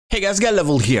Hey guys, Get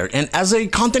Level here, and as a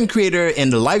content creator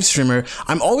and a live streamer,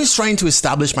 I'm always trying to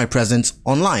establish my presence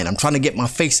online. I'm trying to get my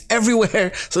face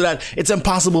everywhere so that it's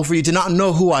impossible for you to not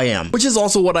know who I am, which is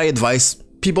also what I advise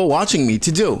people watching me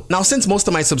to do. Now, since most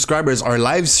of my subscribers are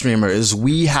live streamers,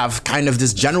 we have kind of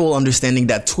this general understanding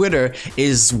that Twitter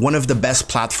is one of the best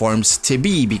platforms to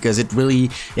be because it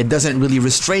doesn't really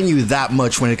restrain you that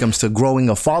much when it comes to growing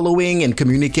a following and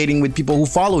communicating with people who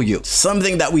follow you.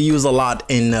 Something that we use a lot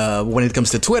in when it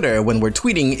comes to Twitter when we're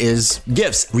tweeting is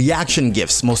GIFs, reaction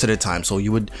GIFs most of the time. So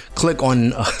you would click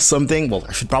on something. Well,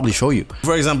 I should probably show you.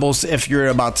 For example, if you're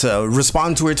about to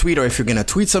respond to a tweet or if you're gonna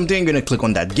tweet something, you're gonna click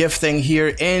on that GIF thing here.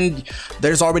 And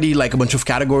there's already like a bunch of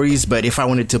categories, but if I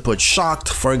wanted to put shocked,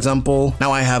 for example,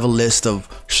 now I have a list of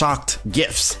shocked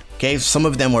GIFs. Okay, some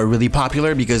of them are really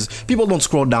popular because people don't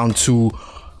scroll down too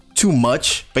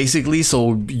much, basically,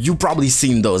 so you've probably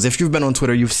seen those. If you've been on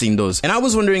Twitter, you've seen those. And I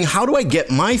was wondering, how do I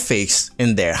get my face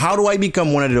in there? How do I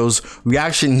become one of those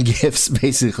reaction GIFs,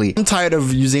 basically? I'm tired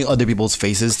of using other people's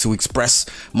faces to express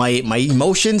my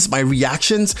emotions, my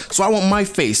reactions, so I want my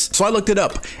face. So I looked it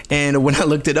up, and when I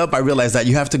looked it up, I realized that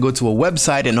you have to go to a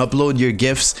website and upload your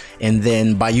GIFs, and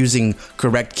then by using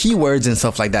correct keywords and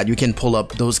stuff like that, you can pull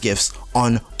up those GIFs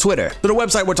on Twitter. So the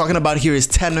website we're talking about here is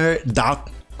tenor.com.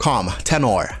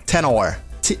 Tenor.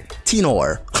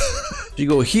 If you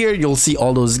go here, you'll see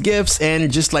all those GIFs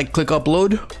and just like click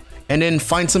upload and then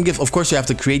find some GIF. Of course, you have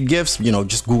to create GIFs, you know,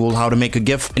 just Google how to make a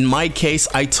GIF. In my case,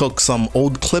 I took some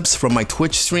old clips from my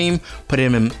Twitch stream, put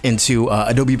them into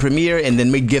Adobe Premiere and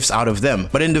then made GIFs out of them.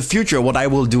 But in the future, what I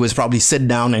will do is probably sit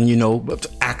down and, you know,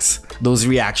 act those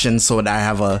reactions so that I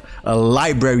have a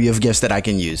library of GIFs that I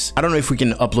can use. I don't know if we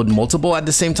can upload multiple at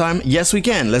the same time. Yes, we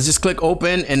can. Let's just click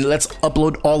open and let's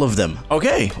upload all of them.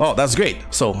 Okay, well, that's great.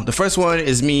 So the first one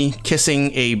is me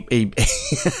kissing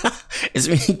is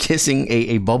me kissing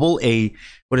a bubble,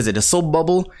 what is it, a soap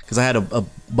bubble, because I had a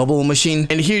bubble machine.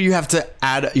 And here you have to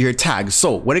add your tags.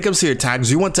 So when it comes to your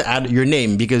tags, you want to add your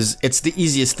name because it's the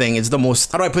easiest thing. It's the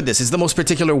most, how do I put this? It's the most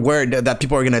particular word that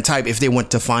people are gonna type if they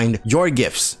want to find your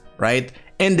GIFs, right?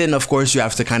 And then of course you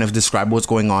have to kind of describe what's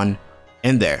going on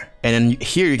in there. And then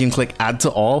here you can click add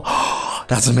to all.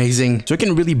 That's amazing. So you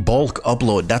can really bulk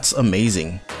upload. That's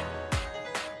amazing.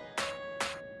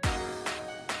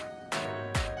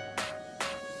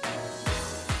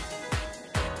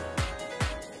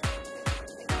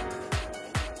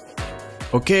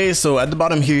 Okay, so at the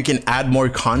bottom here you can add more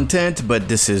content, but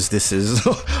this is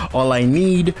all I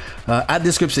need. Add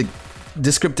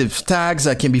descriptive tags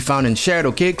that can be found and shared.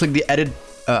 Okay, click the edit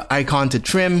icon to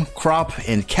trim, crop,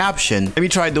 and caption. Let me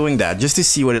try doing that just to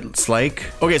see what it's like.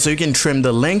 Okay, so you can trim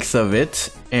the length of it,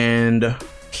 and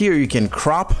here you can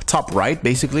crop top right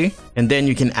basically, and then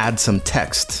you can add some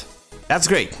text. That's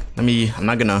great. I'm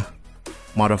not gonna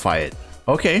modify it.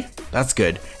 Okay, that's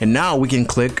good. And now we can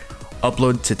click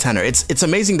upload to Tenor. It's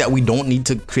amazing that we don't need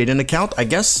to create an account, I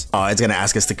guess. It's gonna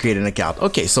ask us to create an account.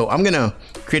 Okay, so I'm gonna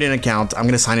create an account. I'm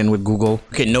gonna sign in with Google.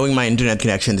 Okay, knowing my internet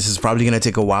connection, this is probably gonna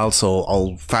take a while, so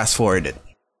I'll fast forward it.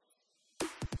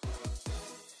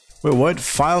 Wait, what?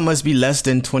 File must be less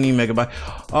than 20 megabytes.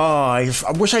 Oh, I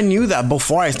wish I knew that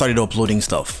before I started uploading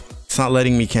stuff. It's not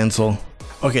letting me cancel.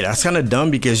 Okay, that's kind of dumb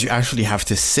because you actually have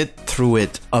to sit through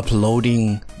it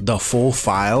uploading the full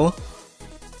file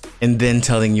and then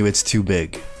telling you it's too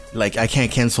big. Like, I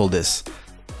can't cancel this.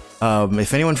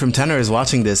 If anyone from Tenor is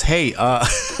watching this, hey,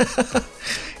 it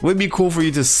would be cool for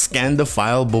you to scan the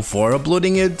file before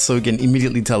uploading it so you can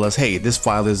immediately tell us, hey, this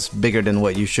file is bigger than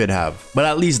what you should have. But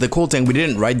at least the cool thing, we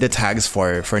didn't write the tags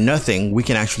for nothing. We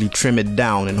can actually trim it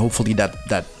down and hopefully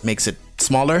that makes it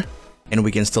smaller and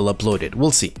we can still upload it. We'll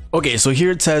see. Okay, so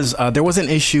here it says, there was an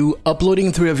issue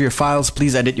uploading 3 of your files.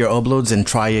 Please edit your uploads and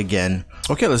try again.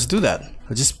 Okay, let's do that.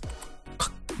 Let's just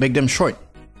make them short.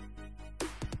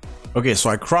 Okay, so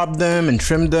I cropped them and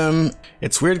trimmed them.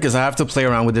 It's weird because I have to play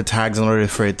around with the tags in order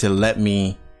for it to let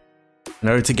me, in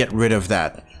order to get rid of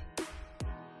that.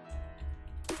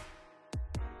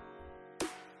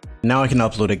 Now I can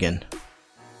upload again.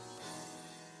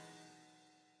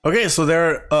 Okay, so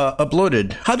they're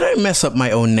uploaded. How did I mess up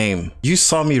my own name? You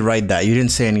saw me write that. You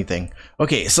didn't say anything.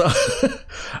 Okay, so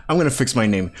I'm gonna fix my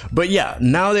name. But yeah,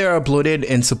 now they are uploaded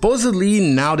and supposedly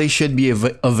now they should be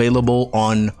available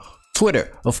on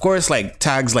Twitter. Of course, like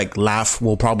tags like laugh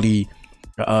will probably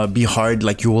be hard.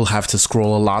 Like you will have to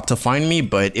scroll a lot to find me.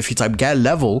 But if you type get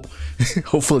level,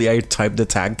 hopefully I typed the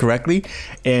tag correctly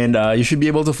and you should be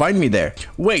able to find me there.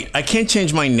 Wait, I can't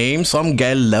change my name, so I'm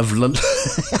get level.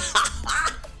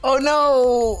 Oh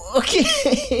no,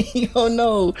 okay. Oh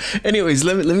no. Anyways,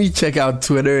 let me check out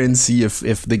Twitter and see if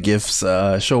the GIFs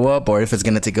show up or if it's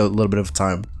gonna take a little bit of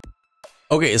time.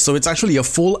 Okay, so it's actually a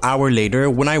full hour later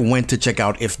when I went to check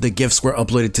out if the GIFs were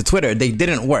uploaded to Twitter. They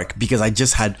didn't work because I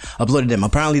just had uploaded them.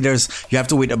 Apparently you have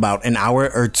to wait about an hour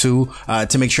or two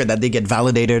to make sure that they get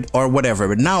validated or whatever.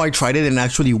 But now I tried it and it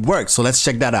actually worked. So let's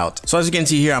check that out. So as you can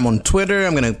see here, I'm on Twitter.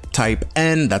 I'm gonna type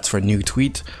N, that's for new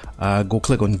tweet. Go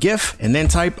click on GIF and then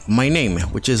type my name,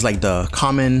 which is like the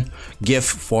common GIF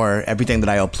for everything that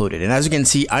I uploaded. And as you can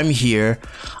see, I'm here.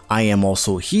 I am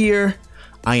also here.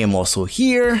 I am also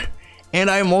here. And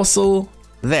I'm also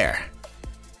there.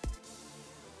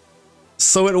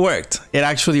 So it worked. It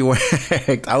actually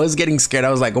worked. I was getting scared.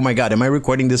 I was like, oh my God, am I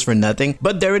recording this for nothing?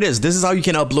 But there it is. This is how you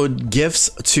can upload GIFs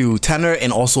to Tenor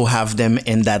and also have them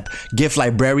in that GIF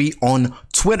library on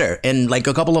Twitter in like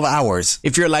a couple of hours.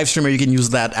 If you're a live streamer, you can use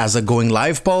that as a going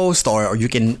live post, or you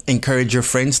can encourage your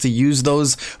friends to use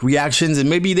those reactions and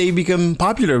maybe they become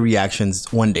popular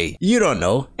reactions one day. You don't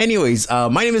know. Anyways,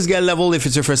 my name is Get Level. If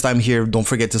it's your first time here, don't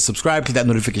forget to subscribe, hit that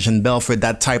notification bell for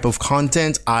that type of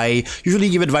content. I usually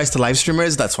give advice to live streamers.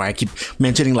 That's why I keep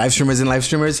mentioning live streamers and live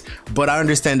streamers. But I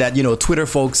understand that, you know, Twitter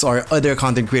folks or other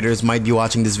content creators might be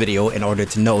watching this video in order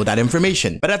to know that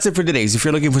information. But that's it for today. If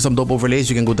you're looking for some dope overlays,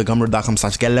 you can go to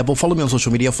gumroad.com/getlevel. Follow me on social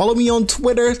media. Follow me on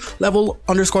Twitter,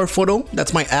 level_photo.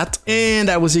 That's my @. And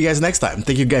I will see you guys next time.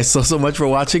 Thank you guys so much for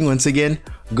watching. Once again,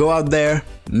 go out there,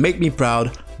 make me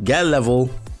proud, get level,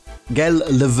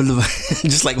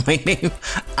 just like my name,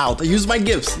 out. Use my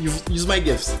GIFs. Use my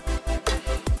GIFs.